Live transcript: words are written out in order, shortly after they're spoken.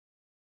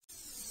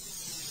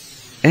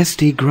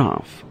ST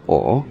graph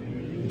or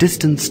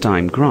distance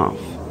time graph.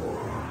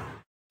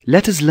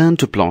 Let us learn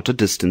to plot a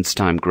distance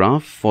time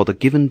graph for the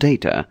given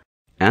data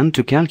and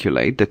to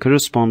calculate the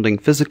corresponding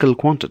physical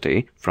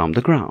quantity from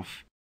the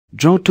graph.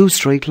 Draw two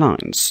straight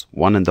lines,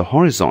 one in the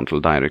horizontal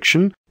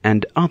direction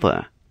and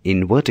other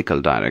in vertical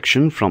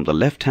direction from the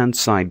left-hand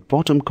side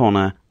bottom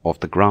corner of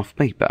the graph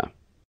paper.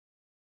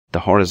 The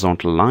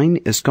horizontal line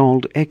is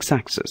called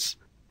x-axis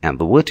and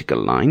the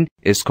vertical line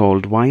is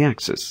called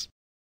y-axis.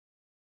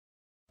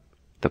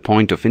 The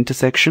point of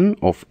intersection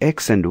of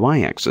x and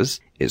y-axis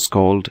is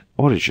called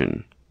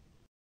origin.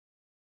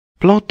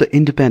 Plot the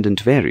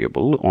independent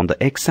variable on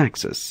the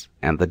x-axis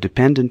and the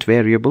dependent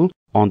variable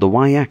on the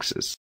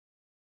y-axis.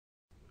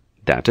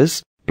 That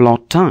is,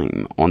 plot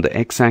time on the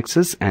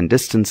x-axis and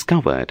distance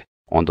covered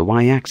on the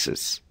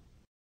y-axis.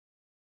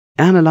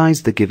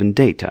 Analyze the given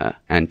data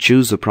and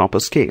choose a proper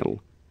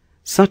scale,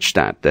 such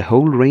that the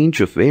whole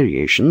range of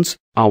variations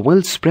are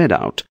well spread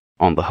out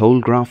on the whole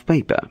graph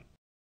paper.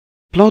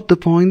 Plot the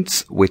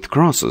points with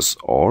crosses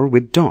or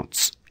with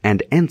dots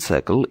and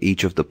encircle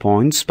each of the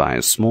points by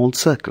a small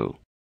circle.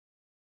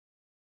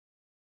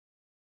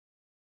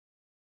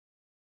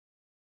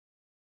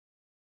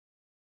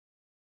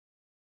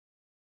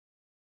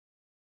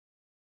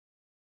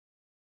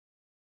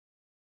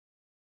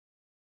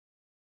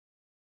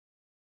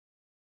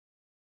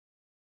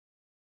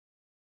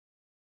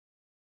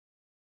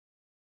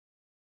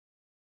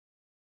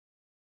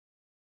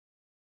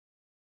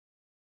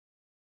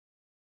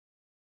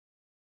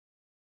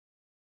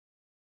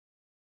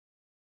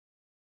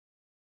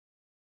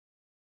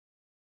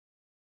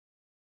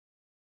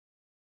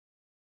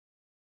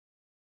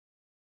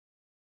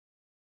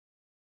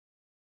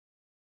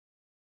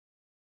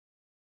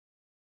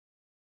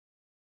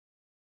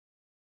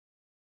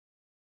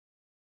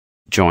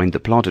 Join the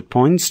plotted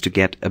points to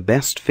get a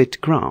best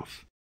fit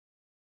graph.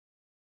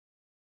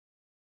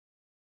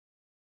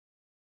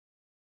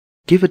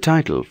 Give a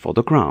title for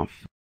the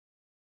graph.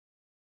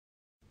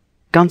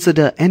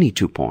 Consider any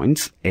 2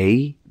 points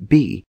A,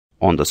 B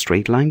on the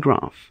straight line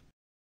graph.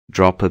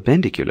 Draw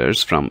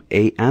perpendiculars from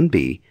A and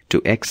B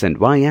to x and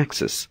y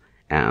axis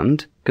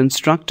and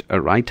construct a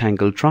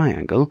right-angled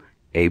triangle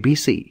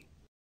ABC.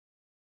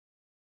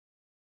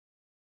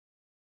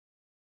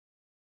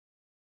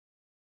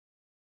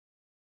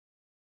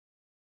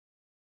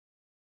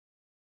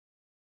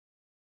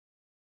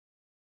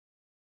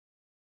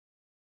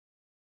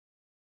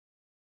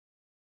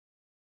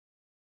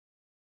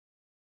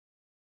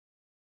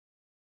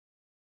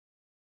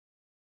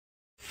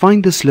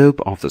 Find the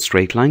slope of the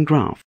straight line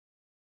graph.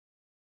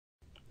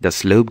 The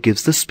slope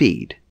gives the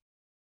speed.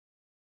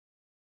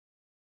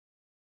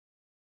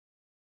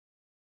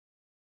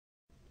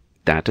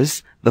 That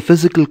is, the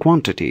physical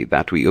quantity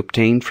that we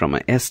obtain from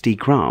a ST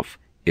graph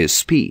is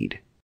speed.